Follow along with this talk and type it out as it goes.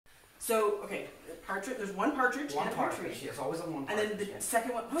So, okay, partridge. There's one partridge One and a pear tree. partridge. Yes, always a one And partridge. then the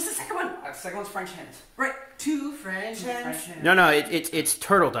second one. What's the second one? The second one's French hens. Right. Two French hens. No, it's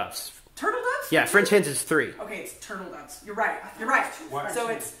turtle doves. Turtle doves? Yeah, French hens is 3. Okay, it's turtle doves. You're right. You're right. What? So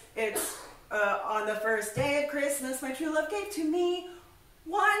it's on the first day of Christmas, my true love gave to me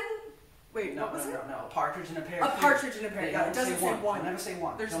one. Wait, No, what was it? No, a partridge in a pear A tree. partridge in a pear. They Yeah, don't it doesn't say one. They'll never say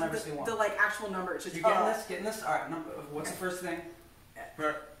one. There's They'll never say one. the like actual number. It's just You getting this? Getting this? All right. What's the first thing?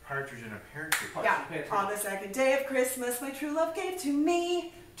 Partridge in a pear tree. Yeah. Partridge in a pear On the second day of Christmas, my true love gave to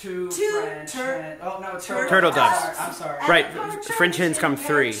me Two French tur- hens. Oh no, Turtle doves. I'm sorry. Right, and a partridge French hens come in a pear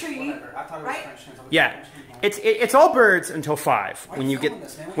 3. tree. Whatever. I thought it was Right? French hens. I was Yeah, French hens. it's all birds until 5. Why are When you you get filming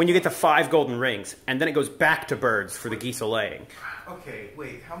this, man? when you get the 5 golden rings, and then it goes back to birds for the geese are laying. Okay,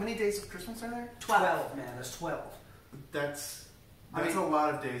 wait. How many days of Christmas are there? 12, man. There's 12. That's I mean- a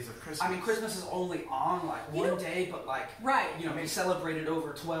lot of days of Christmas. I mean, Christmas is only on like You one know- day, but like, Right. you know, maybe celebrate it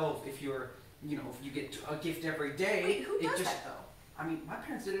over 12 if you're, you know, if you get a gift every day. Wait, who it does just, that though? I mean, my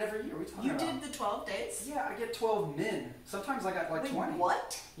parents did it every year. What are you talking You about? did the 12 days? Yeah, I get 12 min. Sometimes I got like Wait, 20.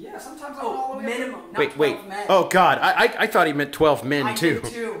 what? Yeah, sometimes I go all Oh, the way up. minimum. Not Wait. 12 men. Oh God, I thought he meant 12 men I too. did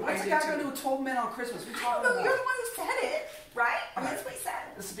too. What's I the did guy gonna too. do with 12 men on Christmas? What are you I don't talking know. about? You're the one who said it, right? I mean, that's what he said.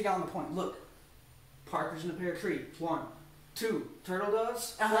 This is beyond the point. Look, partridge in a pear tree. 1, 2 turtle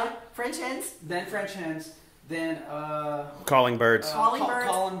doves. French hens. Then French hens. Then Calling birds. Calling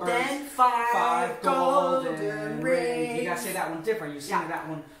birds, then 5 golden rings. You gotta say that one different. You sing Yeah. that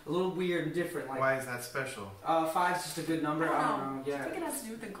one a little weird and different. Like Why is that special? 5's just a good number. I don't know. I think it Yeah. has to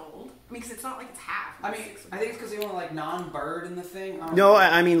do with the gold. I mean, because it's not like it's half. I mean, I think it's because they want like non-bird in the thing. I don't No, know.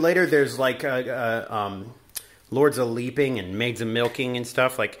 I mean later there's like Lords of Leaping and Maids of Milking and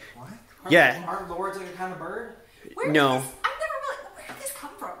stuff like. What? Yeah. Aren't lords like a kind of bird? No. I've never really. Where did this come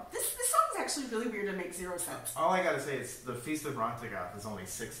from? This song is actually really weird and makes zero sense. All I gotta say is the Feast of Rontagoth is only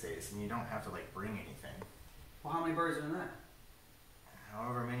 6 days, and you don't have to like bring anything. Well, how many birds are in that?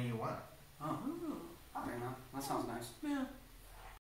 However many you want. Oh, I don't know. That sounds nice. Yeah.